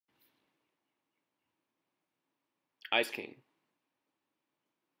Ice King.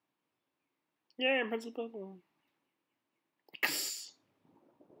 Yeah, Principal Pokemon.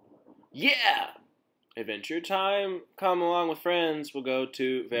 Yeah! Adventure time. Come along with friends. We'll go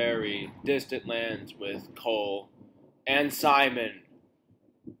to very distant lands with Cole and Simon.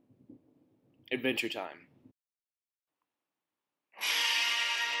 Adventure time.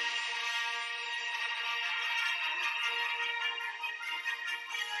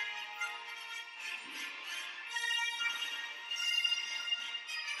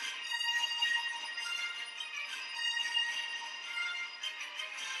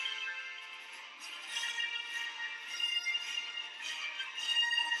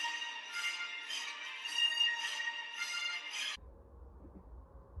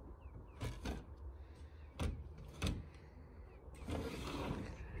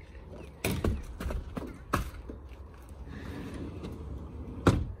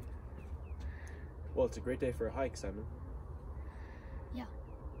 Well, it's a great day for a hike, Simon. Yeah.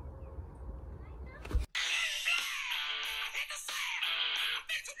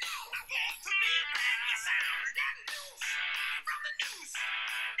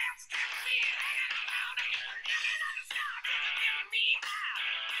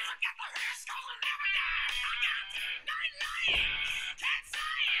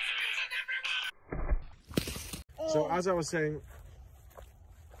 So as I was saying,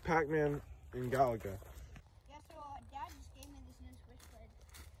 Pac-Man and Galaga. Yeah, so Dad just gave me this new switchblade.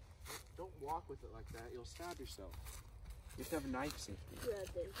 Don't walk with it like that. You'll stab yourself. You have to have a knife safety.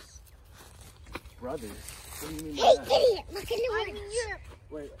 Brothers. Brothers? What do you mean by Hey, that? idiot! Look at the words.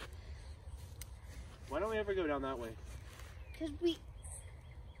 Wait. Why don't we ever go down that way? Because we...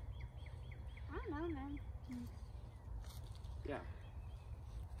 I don't know, man. Yeah.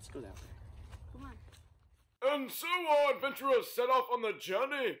 Let's go that way. Come on. And so our adventurers set off on the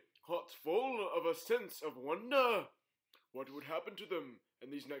journey, hearts full of a sense of wonder. What would happen to them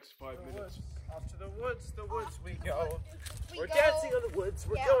in these next 5 minutes? Off to the woods we go. We're go. dancing in the woods.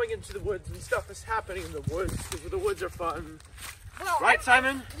 We're Yeah. going into the woods, and stuff is happening in the woods because the woods are fun. Well, Right,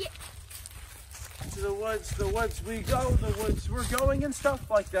 Simon? Yeah. To the woods we go. The woods we're going, and stuff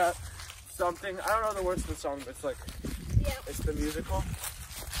like that. Something. I don't know the words to the song, but it's like Yeah. it's the musical.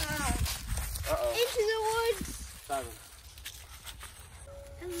 Uh-oh. Into the woods. Simon.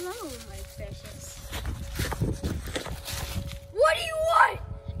 Hello, my precious. What do you want?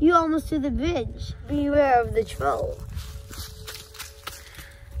 You almost to the bridge. Beware of the troll.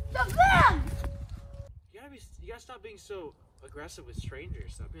 The bag! You gotta stop being so aggressive with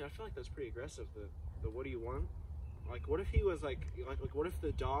strangers. I mean, I feel like that's pretty aggressive. The what do you want? Like, what if he was like what if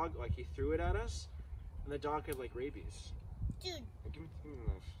the dog, like, he threw it at us, and the dog had like rabies? Dude. Like, give me the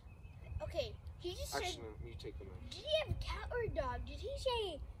knife. Okay, he just said. Actually, no, you take the knife. Did he have a cat or a dog? Did he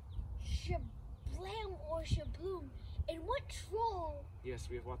say shablam or shaboom? And what troll? Yes,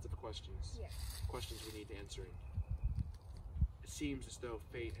 we have lots of questions. Yes. Questions we need answering. It seems as though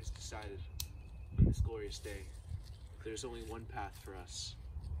fate has decided on this glorious day there's only one path for us.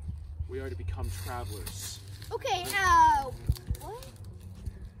 We are to become travelers. Okay, what?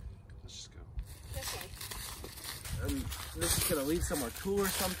 Let's just go. Okay. And this is gonna lead somewhere cool or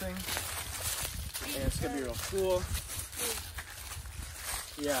something. And it's gonna be real cool.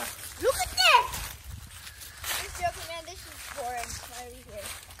 Yeah. Look at this! Just joking, man. This is boring. Why are we here?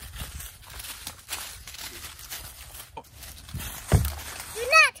 Do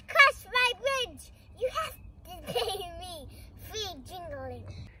not cross my bridge! You have to pay me free jingling.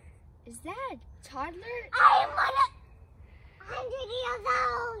 Is that a toddler? I am 100 years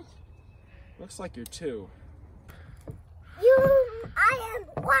old! Looks like you're 2. I am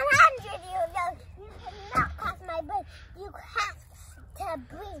 100 years old. You cannot cross my bridge. You have to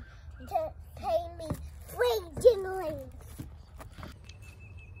breathe to pay me free jingling.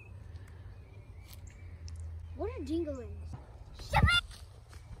 What are jinglings?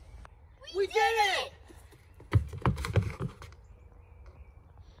 We did it!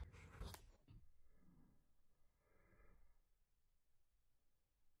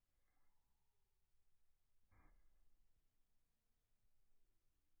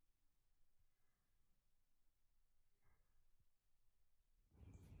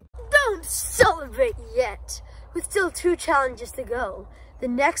 Don't celebrate yet. With still 2 challenges to go. The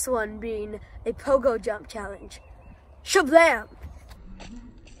next one being a pogo jump challenge. Shablam!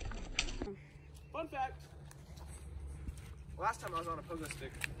 Fun fact. Last time I was on a pogo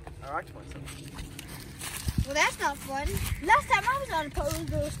stick, I racked myself. Well, that's not fun. Last time I was on a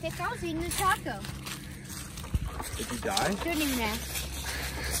pogo stick, I was eating a taco. Did you die? Don't even ask.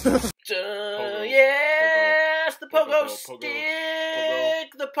 Yes, the pogo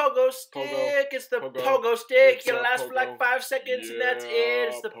stick, the pogo stick. It's the pogo stick. It's gonna last for like 5 seconds, and that's it.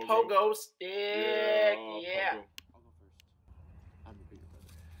 It's the pogo stick. Yeah. I'll go first. I'm the bigger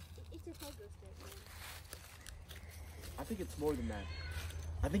brother. It's a pogo stick, man. I think it's more than that.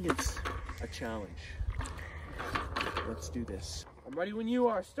 I think it's a challenge. Let's do this. I'm ready when you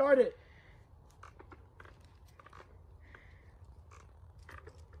are. Start it.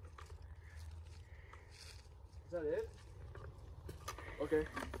 Is that it? Okay.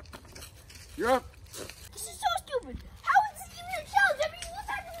 You're up. This is so stupid. How is this even a challenge? I mean, what's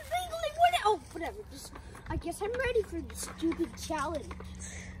that in the thing? Like, what? Oh, whatever. Just, I guess I'm ready for the stupid challenge.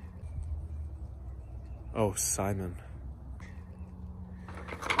 Oh, Simon.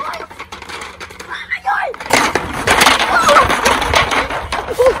 What? Oh my God!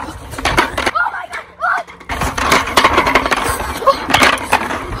 Oh my God!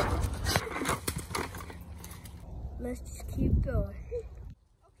 Let's just keep going.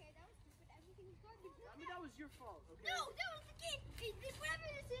 Okay, that was stupid. Everything's garbage. I mean, that was your fault, okay? No, that was the kid. Whatever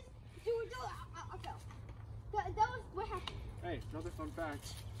this is, do it. I fell. That was what happened. Hey, another fun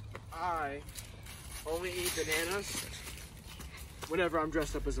fact. I only eat bananas whenever I'm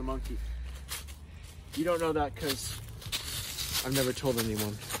dressed up as a monkey. You don't know that because I've never told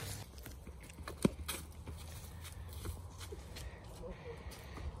anyone.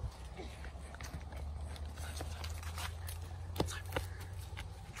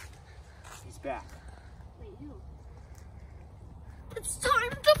 He's back. Wait, who? It's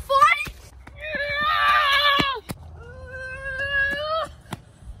time to fight!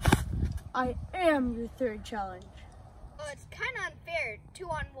 I am your third challenge. Oh, it's kind of unfair.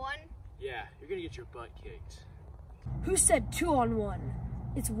 2-on-1. Yeah, you're gonna get your butt kicked. Who said 2-on-1?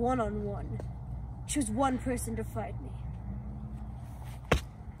 It's 1-on-1. Choose one person to fight me.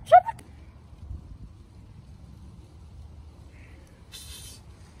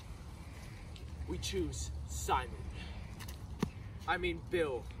 We choose Simon. I mean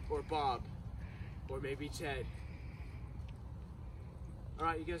Bill, or Bob, or maybe Ted.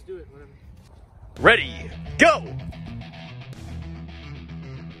 Alright, you guys do it, whatever. Ready, go!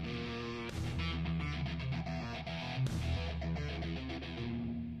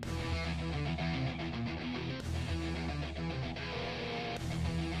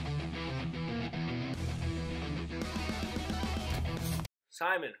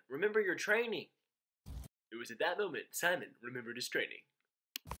 Simon, remember your training. It was at that moment Simon remembered his training.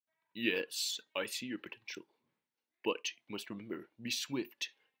 Yes, I see your potential. But you must remember, be swift,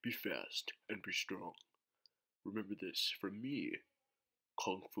 be fast, and be strong. Remember this from me,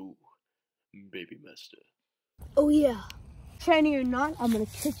 Kung Fu Baby Master. Oh yeah. Training or not, I'm gonna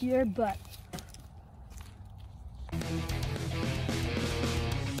kick your butt.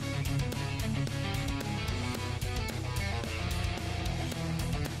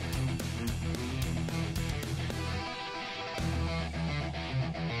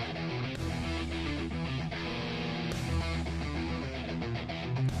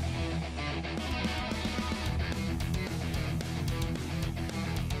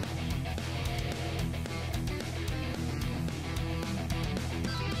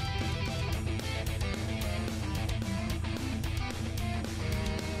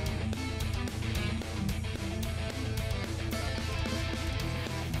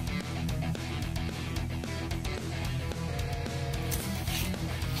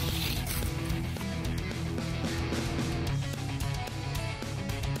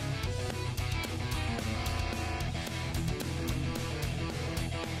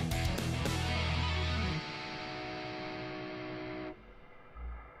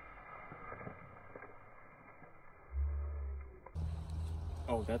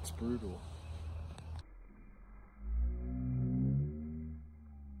 Oh, that's brutal.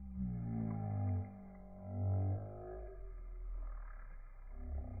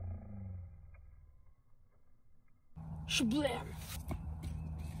 Shablam.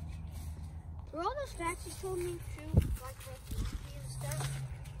 Were all those facts you told me true? Like the monkey and stuff?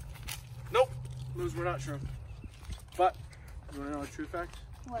 Nope, those were not true. But, you wanna know a true fact?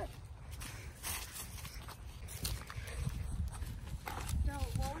 What? No,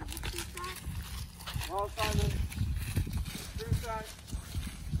 what was the true fact? Well, Simon, true fact,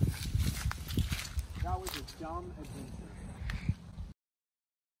 that was a dumb adventure.